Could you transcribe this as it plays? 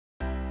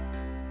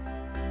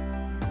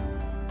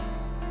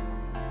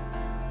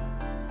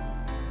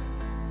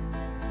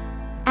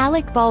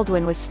Alec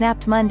Baldwin was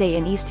snapped Monday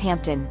in East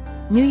Hampton,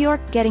 New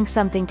York, getting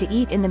something to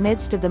eat in the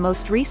midst of the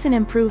most recent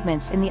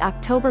improvements in the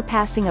October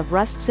passing of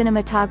Rust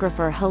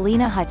cinematographer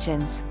Halyna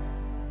Hutchins.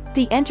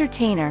 The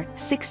entertainer,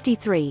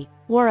 63,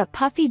 wore a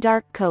puffy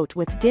dark coat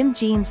with dim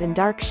jeans and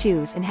dark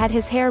shoes and had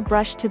his hair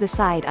brushed to the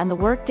side on the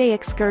workday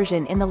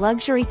excursion in the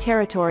luxury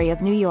territory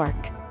of New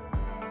York.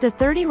 The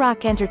 30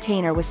 Rock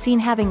entertainer was seen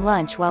having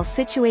lunch while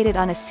situated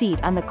on a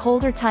seat on the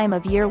colder time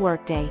of year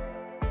workday.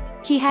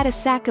 He had a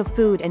sack of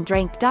food and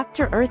drank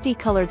Dr.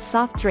 Earthy-colored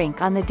soft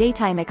drink on the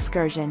daytime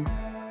excursion.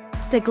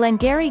 The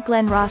Glengarry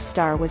Glen Ross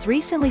star was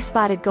recently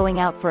spotted going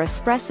out for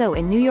espresso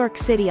in New York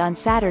City on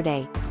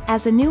Saturday.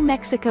 As a New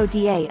Mexico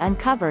DA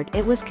uncovered,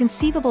 it was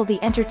conceivable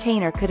the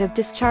entertainer could have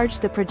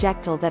discharged the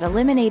projectile that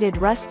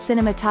eliminated Rust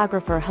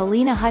cinematographer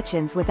Halyna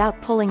Hutchins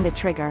without pulling the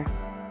trigger.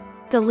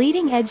 The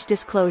leading-edge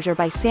disclosure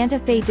by Santa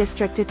Fe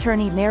District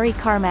Attorney Mary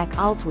Carmack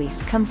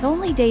Altwies comes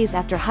only days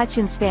after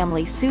Hutchins'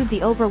 family sued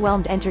the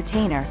overwhelmed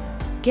entertainer,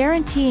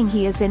 guaranteeing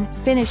he is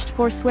finished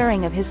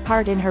forswearing of his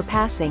part in her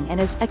passing and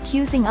is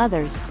accusing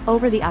others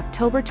over the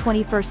October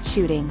 21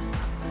 shooting.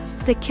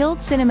 The killed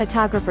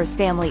cinematographer's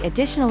family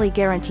additionally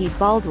guaranteed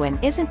Baldwin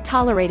isn't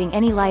tolerating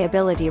any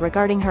liability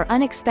regarding her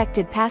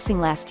unexpected passing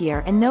last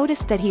year and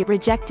noticed that he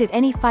rejected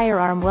any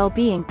firearm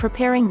well-being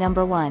preparing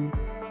number 1.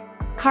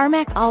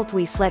 Carmack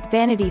Altwies let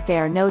Vanity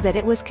Fair know that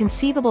it was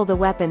conceivable the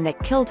weapon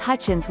that killed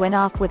Hutchins went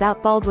off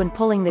without Baldwin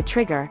pulling the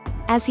trigger,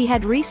 as he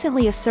had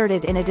recently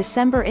asserted in a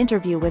December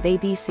interview with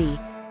ABC.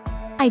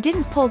 "I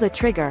didn't pull the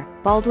trigger,"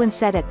 Baldwin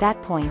said at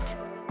that point.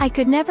 "I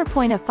could never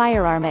point a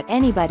firearm at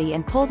anybody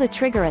and pull the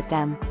trigger at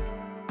them.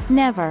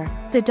 Never."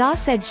 The DA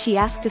said she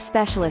asked a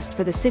specialist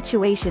for the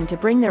situation to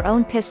bring their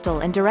own pistol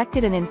and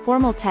directed an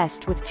informal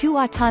test with 2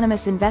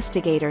 autonomous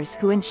investigators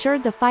who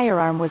ensured the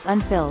firearm was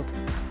unfilled.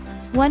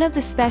 "One of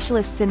the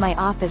specialists in my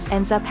office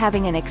ends up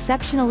having an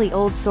exceptionally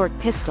old sort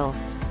pistol,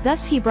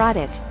 thus he brought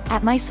it,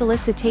 at my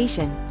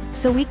solicitation,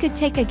 so we could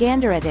take a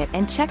gander at it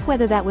and check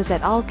whether that was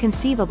at all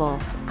conceivable,"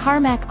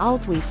 Carmack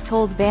Altwies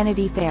told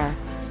Vanity Fair.